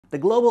the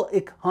global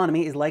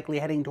economy is likely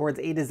heading towards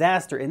a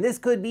disaster, and this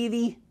could be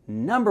the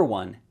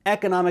 #1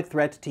 economic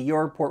threat to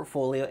your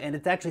portfolio, and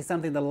it's actually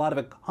something that a lot of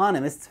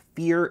economists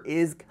fear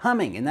is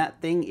coming, and that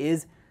thing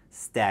is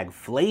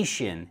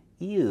stagflation.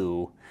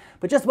 Ew.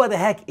 But just what the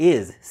heck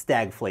is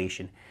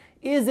stagflation?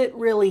 Is it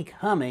really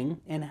coming,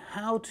 and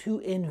how to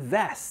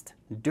invest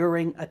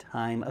during a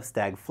time of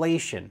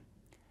stagflation?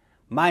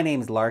 My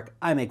name's Lark.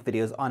 I make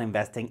videos on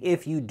investing.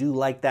 If you do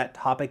like that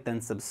topic,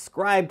 then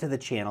subscribe to the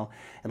channel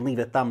and leave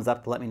a thumbs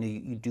up to let me know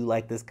you do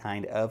like this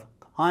kind of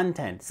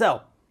content.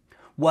 So,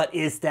 what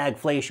is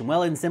stagflation?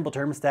 Well, in simple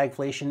terms,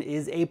 stagflation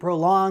is a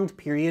prolonged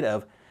period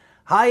of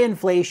high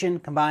inflation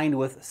combined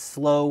with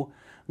slow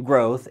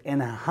growth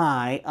and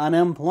high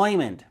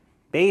unemployment.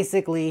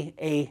 Basically,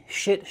 a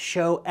shit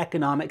show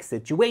economic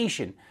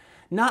situation.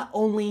 Not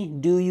only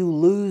do you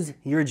lose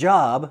your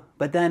job,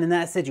 but then in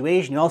that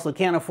situation, you also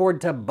can't afford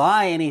to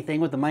buy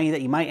anything with the money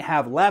that you might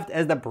have left,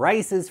 as the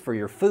prices for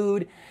your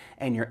food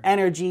and your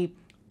energy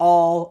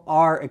all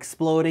are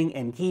exploding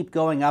and keep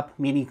going up,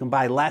 meaning you can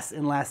buy less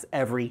and less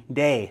every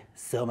day.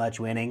 So much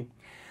winning.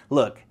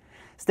 Look,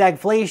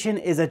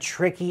 stagflation is a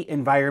tricky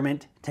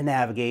environment to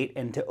navigate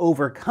and to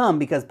overcome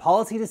because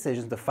policy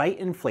decisions to fight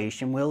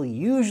inflation will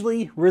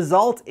usually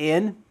result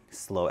in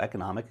slow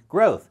economic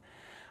growth,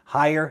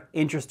 higher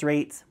interest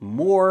rates,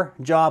 more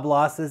job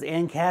losses,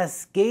 and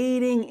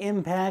cascading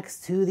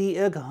impacts to the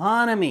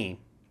economy.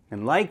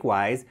 And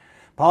likewise,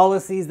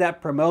 policies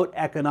that promote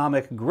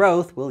economic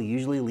growth will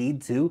usually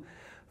lead to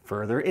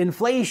further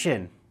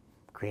inflation,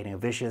 creating a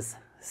vicious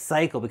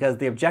cycle because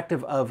the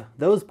objective of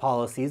those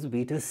policies would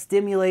be to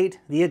stimulate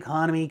the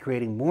economy,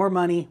 creating more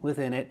money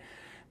within it.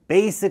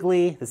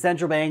 Basically, the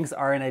central banks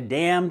are in a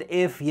damned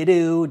if you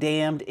do,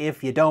 damned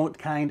if you don't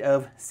kind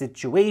of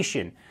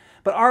situation.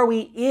 But are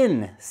we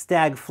in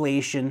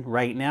stagflation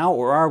right now,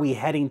 or are we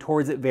heading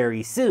towards it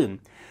very soon?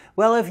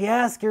 Well, if you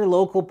ask your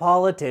local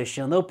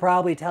politician, they'll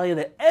probably tell you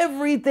that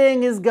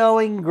everything is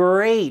going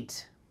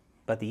great.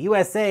 But the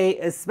USA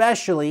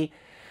especially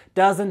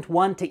doesn't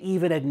want to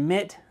even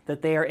admit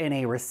that they are in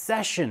a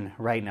recession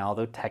right now,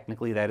 though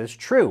technically that is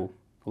true,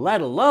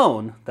 let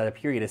alone that a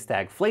period of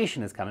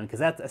stagflation is coming, because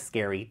that's a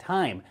scary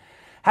time.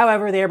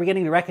 However, they are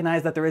beginning to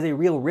recognize that there is a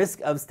real risk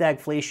of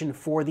stagflation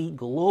for the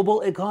global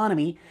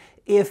economy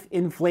if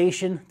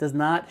inflation does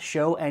not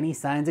show any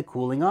signs of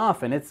cooling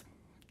off, and it's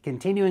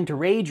continuing to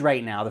rage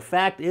right now. The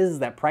fact is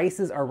that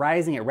prices are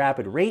rising at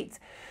rapid rates.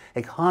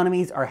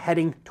 Economies are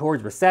heading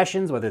towards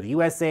recessions, whether the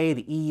USA,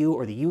 the EU,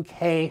 or the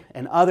UK,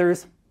 and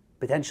others.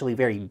 Potentially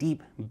very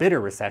deep,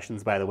 bitter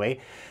recessions, by the way.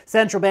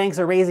 Central banks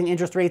are raising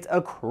interest rates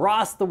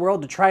across the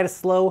world to try to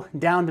slow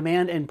down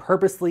demand and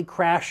purposely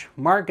crash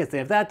markets.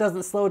 And if that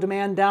doesn't slow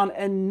demand down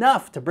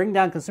enough to bring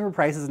down consumer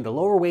prices into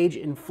lower wage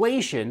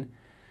inflation,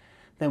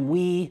 then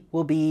we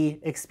will be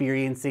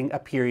experiencing a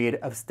period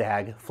of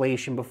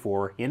stagflation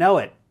before you know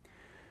it.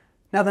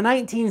 Now, the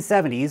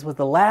 1970s was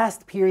the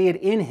last period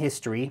in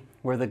history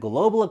where the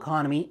global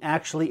economy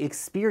actually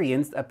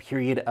experienced a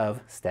period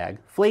of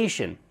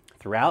stagflation.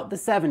 Throughout the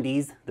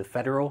 70s, the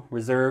Federal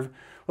Reserve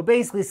would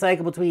basically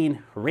cycle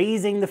between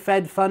raising the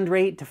Fed fund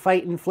rate to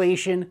fight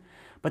inflation,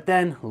 but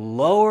then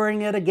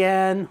lowering it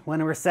again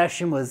when a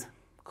recession was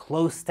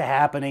close to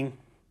happening.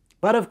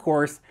 But of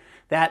course,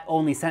 that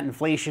only sent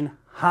inflation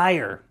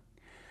higher.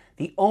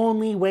 The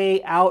only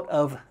way out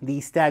of the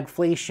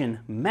stagflation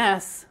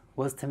mess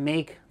was to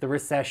make the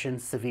recession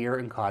severe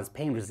and cause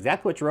pain, which is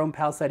exactly what Jerome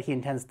Powell said he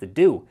intends to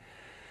do.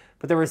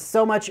 But there was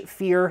so much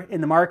fear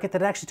in the market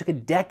that it actually took a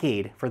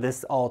decade for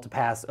this all to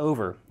pass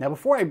over. Now,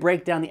 before I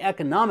break down the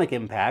economic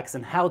impacts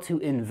and how to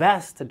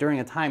invest during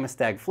a time of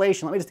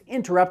stagflation, let me just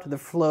interrupt the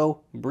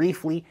flow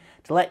briefly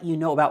to let you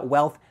know about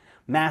Wealth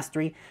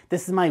Mastery.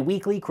 This is my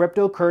weekly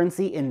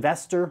cryptocurrency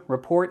investor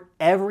report.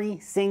 Every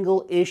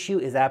single issue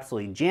is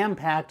absolutely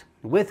jam-packed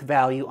with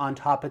value on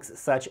topics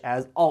such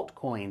as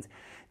altcoins,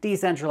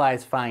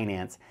 decentralized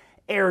finance,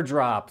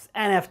 airdrops,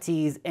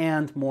 NFTs,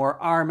 and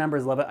more. Our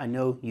members love it. I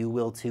know you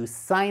will too.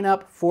 Sign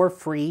up for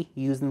free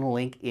using the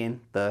link in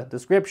the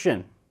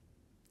description.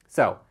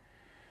 So,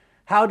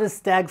 how does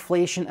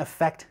stagflation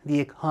affect the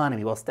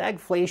economy? Well,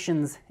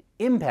 stagflation's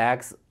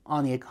impacts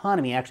on the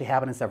economy actually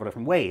happen in several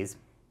different ways.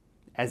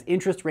 As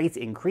interest rates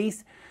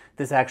increase,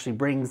 this actually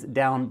brings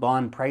down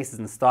bond prices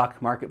and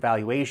stock market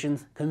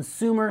valuations.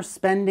 Consumer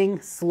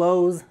spending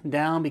slows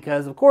down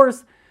because, of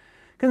course,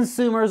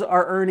 consumers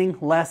are earning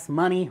less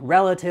money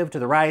relative to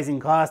the rising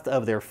cost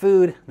of their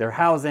food, their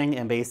housing,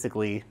 and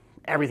basically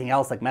everything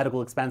else like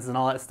medical expenses and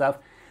all that stuff.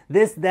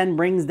 This then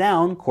brings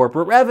down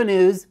corporate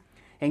revenues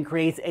and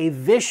creates a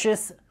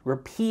vicious,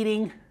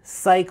 repeating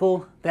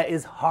cycle that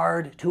is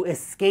hard to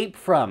escape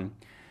from.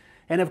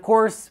 And of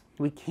course,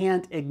 we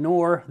can't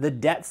ignore the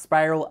debt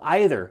spiral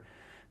either.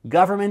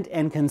 Government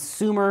and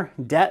consumer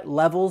debt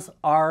levels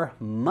are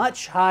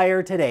much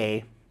higher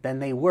today than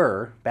they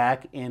were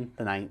back in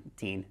the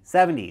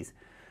 1970s.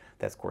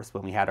 That's, of course,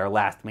 when we had our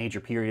last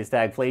major period of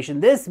stagflation.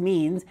 This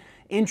means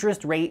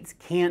interest rates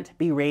can't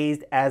be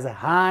raised as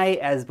high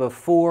as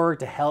before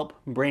to help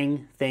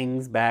bring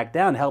things back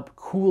down, help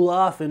cool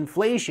off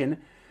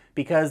inflation,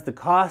 because the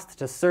cost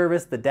to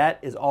service the debt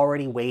is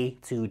already way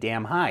too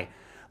damn high.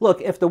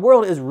 Look, if the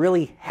world is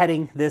really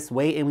heading this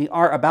way and we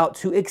are about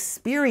to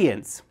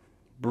experience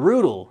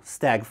brutal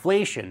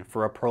stagflation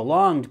for a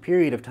prolonged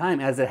period of time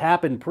as it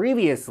happened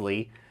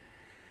previously,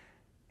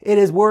 it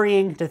is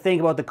worrying to think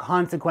about the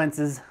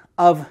consequences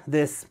of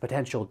this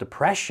potential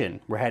depression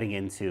we're heading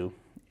into.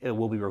 It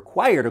will be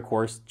required, of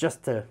course,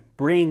 just to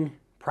bring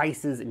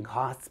prices and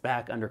costs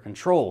back under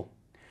control.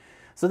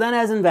 So then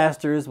as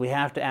investors, we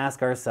have to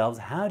ask ourselves,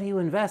 how do you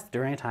invest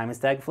during a time of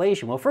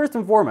stagflation? Well, first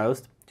and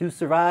foremost, to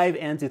survive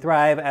and to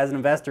thrive as an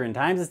investor in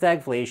times of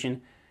stagflation,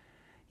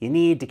 you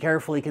need to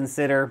carefully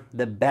consider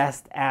the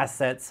best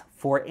assets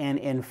for an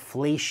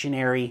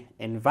inflationary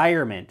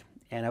environment.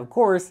 And of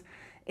course,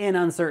 in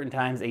uncertain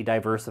times, a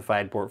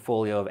diversified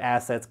portfolio of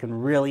assets can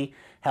really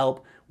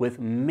help with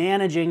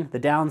managing the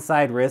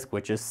downside risk,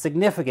 which is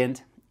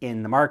significant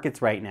in the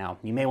markets right now.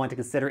 You may want to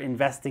consider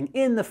investing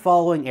in the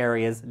following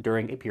areas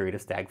during a period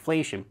of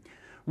stagflation.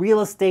 Real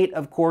estate,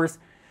 of course,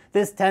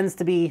 this tends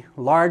to be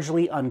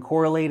largely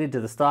uncorrelated to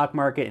the stock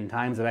market in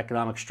times of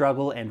economic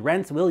struggle, and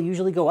rents will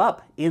usually go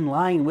up in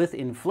line with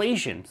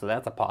inflation, so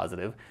that's a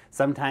positive,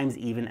 sometimes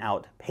even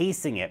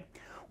outpacing it.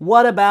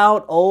 What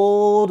about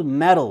old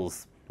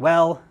metals?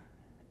 Well,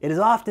 it is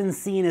often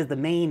seen as the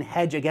main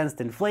hedge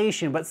against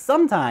inflation, but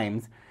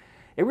sometimes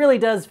it really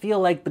does feel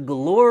like the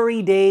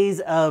glory days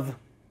of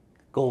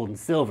gold and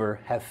silver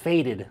have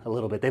faded a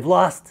little bit. They've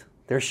lost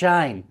their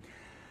shine.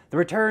 The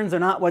returns are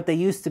not what they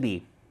used to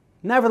be.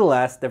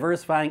 Nevertheless,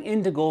 diversifying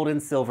into gold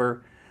and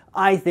silver,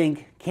 I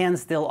think, can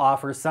still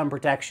offer some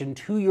protection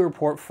to your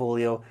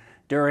portfolio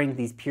during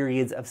these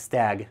periods of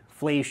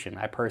stagflation.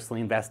 I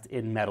personally invest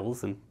in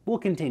metals and will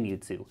continue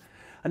to.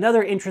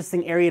 Another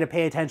interesting area to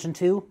pay attention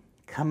to,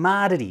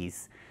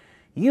 commodities.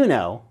 You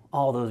know,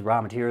 all those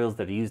raw materials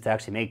that are used to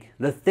actually make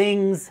the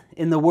things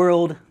in the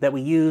world that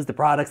we use, the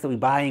products that we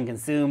buy and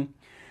consume.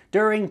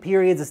 During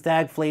periods of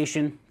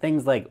stagflation,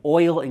 things like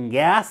oil and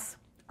gas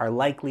are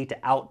likely to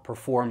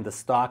outperform the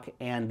stock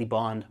and the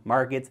bond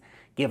markets,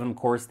 given, of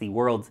course, the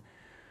world's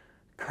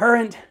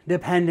current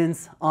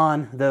dependence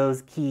on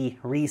those key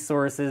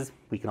resources.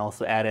 We can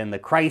also add in the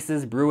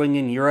crisis brewing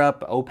in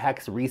Europe,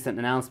 OPEC's recent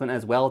announcement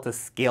as well to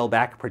scale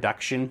back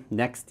production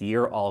next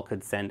year, all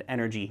could send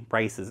energy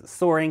prices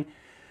soaring.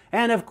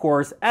 And of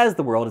course, as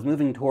the world is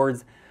moving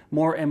towards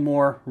more and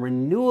more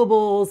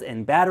renewables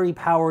and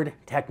battery-powered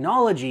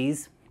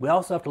technologies, we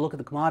also have to look at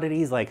the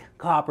commodities like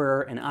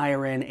copper and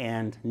iron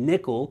and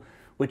nickel,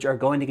 which are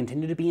going to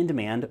continue to be in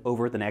demand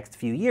over the next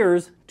few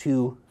years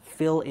to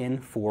fill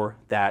in for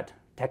that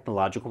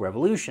technological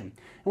revolution.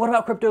 And what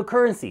about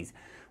cryptocurrencies?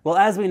 Well,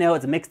 as we know,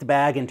 it's a mixed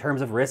bag in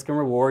terms of risk and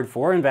reward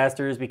for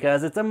investors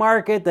because it's a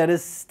market that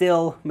is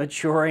still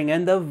maturing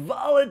and the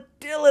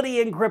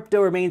volatility in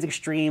crypto remains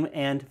extreme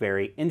and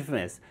very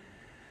infamous.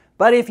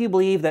 But if you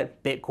believe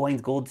that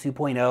Bitcoin's Gold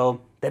 2.0,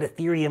 that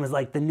Ethereum is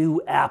like the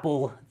new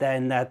Apple,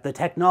 then that the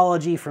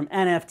technology from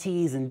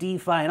NFTs and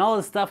DeFi and all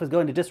this stuff is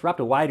going to disrupt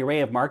a wide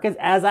array of markets,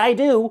 as I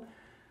do,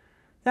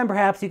 then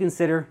perhaps you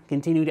consider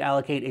continue to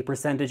allocate a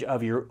percentage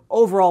of your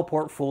overall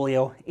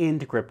portfolio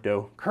into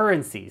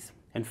cryptocurrencies.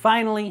 And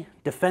finally,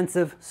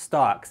 defensive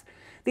stocks.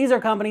 These are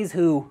companies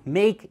who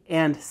make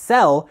and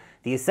sell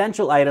the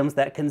essential items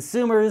that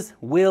consumers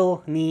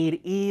will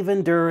need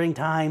even during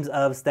times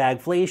of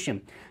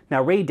stagflation.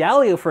 Now, Ray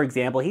Dalio, for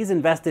example, he's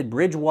invested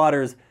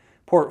Bridgewater's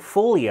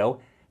portfolio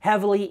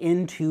heavily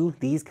into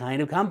these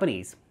kind of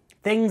companies.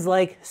 Things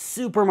like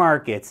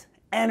supermarkets,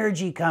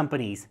 energy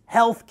companies,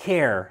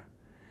 healthcare.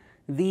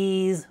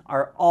 These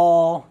are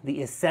all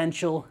the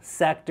essential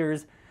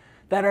sectors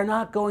that are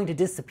not going to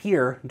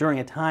disappear during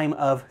a time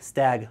of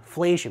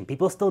stagflation.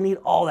 People still need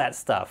all that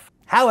stuff.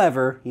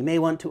 However, you may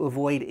want to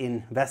avoid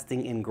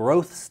investing in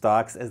growth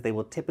stocks as they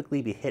will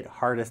typically be hit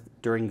hardest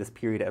during this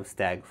period of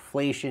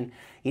stagflation.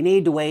 You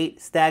need to wait.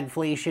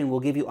 Stagflation will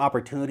give you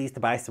opportunities to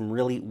buy some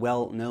really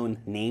well-known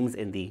names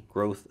in the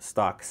growth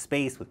stock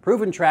space with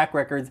proven track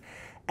records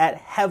at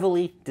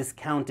heavily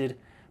discounted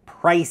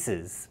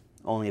prices.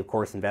 Only, of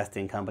course, invest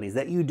in companies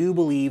that you do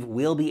believe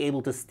will be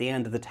able to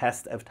stand the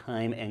test of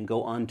time and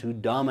go on to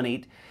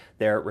dominate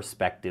their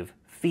respective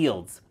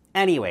fields.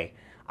 Anyway,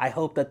 I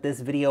hope that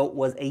this video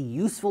was a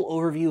useful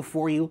overview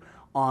for you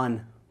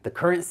on the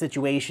current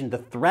situation, the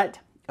threat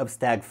of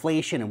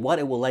stagflation and what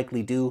it will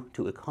likely do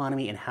to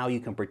economy and how you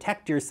can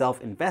protect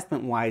yourself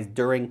investment-wise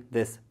during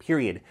this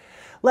period.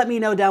 Let me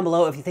know down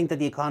below if you think that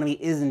the economy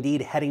is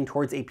indeed heading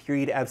towards a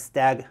period of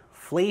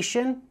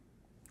stagflation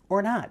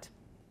or not.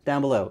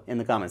 Down below in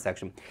the comment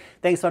section.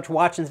 Thanks so much for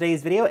watching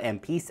today's video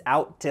and peace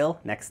out till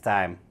next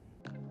time.